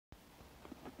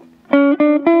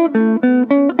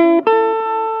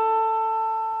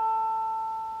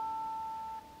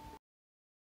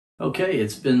Okay,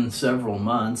 it's been several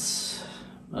months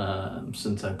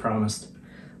since I promised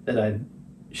that I'd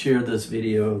share this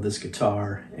video of this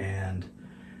guitar, and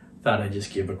thought I'd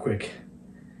just give a quick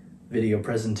video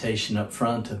presentation up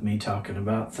front of me talking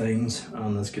about things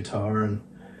on this guitar and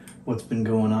what's been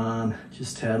going on.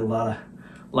 Just had a lot of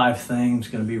life things,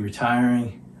 going to be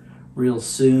retiring real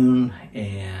soon,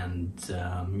 and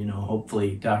you know,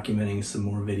 hopefully documenting some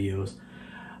more videos.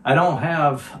 I don't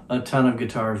have a ton of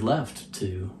guitars left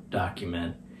to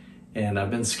document, and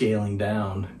I've been scaling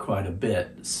down quite a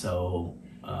bit, so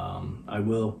I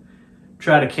will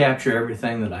try to capture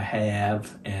everything that I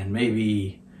have, and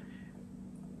maybe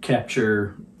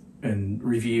capture and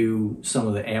review some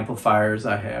of the amplifiers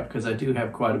I have, because I do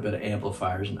have quite a bit of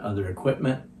amplifiers and other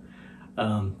equipment,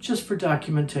 just for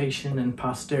documentation and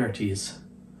posterity's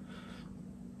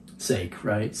sake,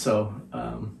 right? So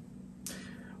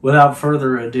without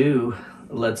further ado,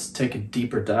 let's take a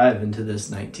deeper dive into this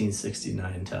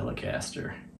 1969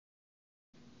 Telecaster.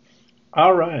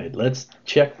 All right, let's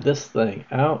check this thing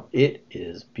out. It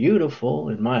is beautiful,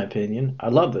 in my opinion. I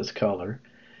love this color.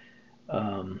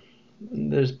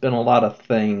 There's been a lot of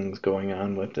things going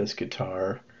on with this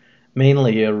guitar,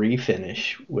 mainly a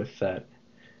refinish with that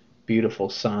beautiful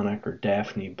Sonic or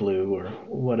Daphne blue or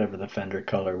whatever the Fender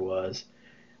color was.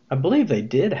 I believe they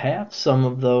did have some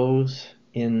of those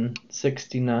in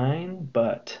 '69,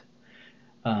 but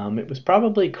it was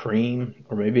probably cream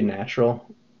or maybe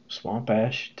natural swamp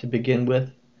ash to begin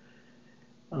with.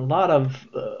 A lot of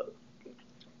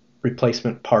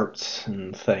replacement parts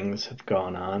and things have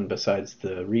gone on besides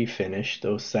the refinish.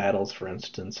 Those saddles, for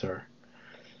instance, are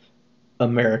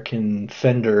American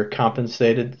Fender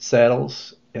compensated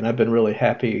saddles, and I've been really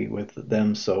happy with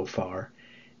them so far.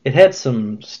 It had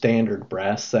some standard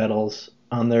brass saddles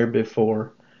on there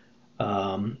before,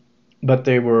 but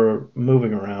they were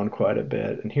moving around quite a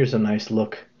bit. And here's a nice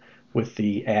look with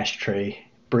the ashtray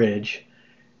bridge,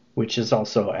 which is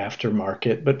also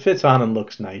aftermarket, but fits on and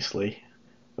looks nicely.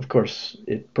 Of course,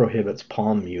 it prohibits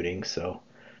palm muting, so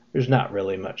there's not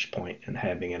really much point in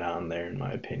having it on there, in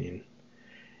my opinion.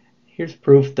 Here's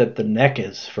proof that the neck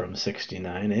is from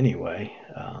 '69 anyway,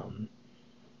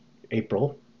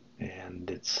 April, and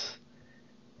it's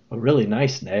a really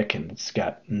nice neck, and it's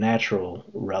got natural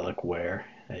relic wear,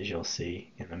 as you'll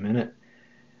see in a minute.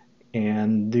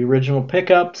 And the original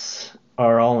pickups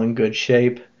are all in good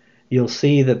shape. You'll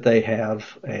see that they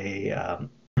have a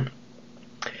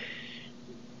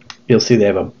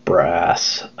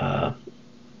brass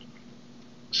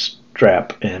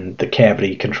strap, and the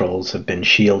cavity controls have been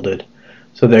shielded.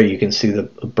 So there you can see the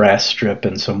brass strip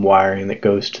and some wiring that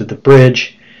goes to the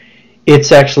bridge.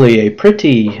 It's actually a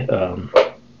pretty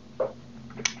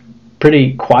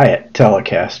quiet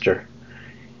Telecaster.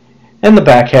 And the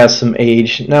back has some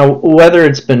age. Now, whether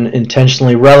it's been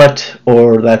intentionally relicked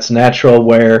or that's natural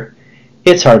wear,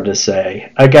 it's hard to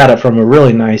say. I got it from a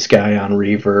really nice guy on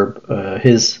Reverb.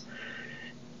 His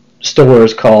store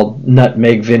is called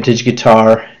Nutmeg Vintage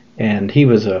Guitar, and he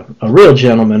was a real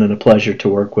gentleman and a pleasure to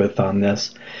work with on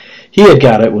this. He had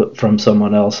got it from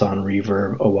someone else on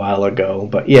Reverb a while ago,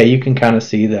 but yeah, you can kind of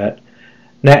see that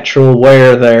natural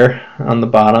wear there on the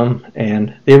bottom,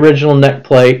 and the original neck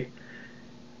plate,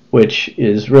 which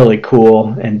is really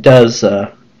cool and does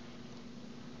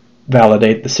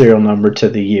validate the serial number to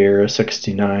the year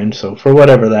 '69, so for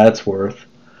whatever that's worth.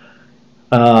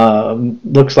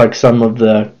 Looks like some of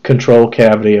the control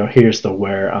cavity, oh, here's the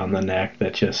wear on the neck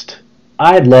that just,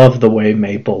 I love the way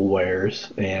maple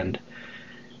wears, and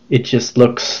it just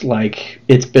looks like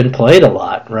it's been played a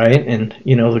lot, right? And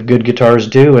you know, the good guitars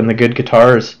do, and the good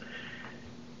guitars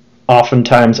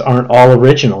oftentimes aren't all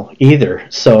original either,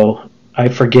 so I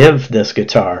forgive this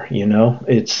guitar. You know,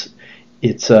 it's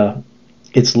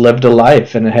lived a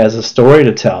life, and it has a story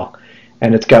to tell,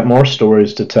 and it's got more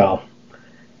stories to tell.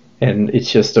 And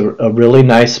it's just a really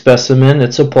nice specimen.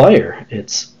 It's a player.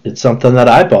 It's something that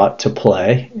I bought to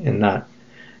play and not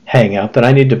hang up, and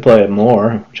I need to play it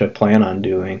more, which I plan on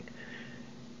doing.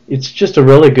 It's just a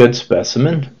really good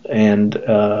specimen, and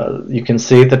you can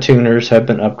see the tuners have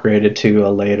been upgraded to a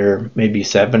later, maybe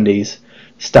 '70s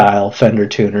style Fender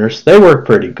tuners. They work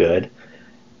pretty good.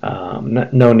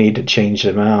 No need to change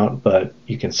them out, but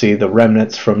you can see the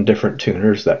remnants from different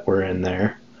tuners that were in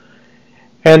there.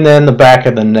 And then the back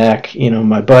of the neck, you know,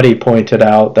 my buddy pointed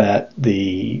out that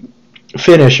the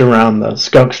finish around the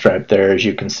skunk stripe there, as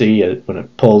you can see it when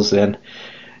it pulls in,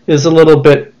 is a little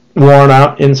bit worn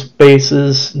out in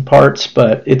spaces and parts,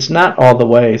 but it's not all the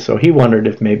way, so he wondered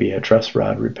if maybe a truss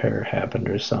rod repair happened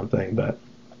or something, but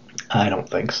I don't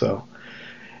think so.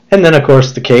 And then, of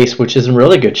course, the case, which is in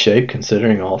really good shape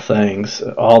considering all things.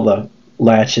 All the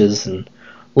latches and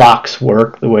locks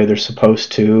work the way they're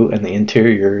supposed to, and the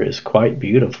interior is quite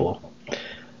beautiful.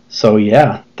 So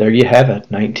yeah, there you have it,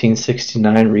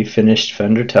 1969 refinished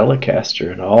Fender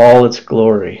Telecaster in all its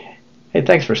glory. Hey,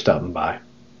 thanks for stopping by.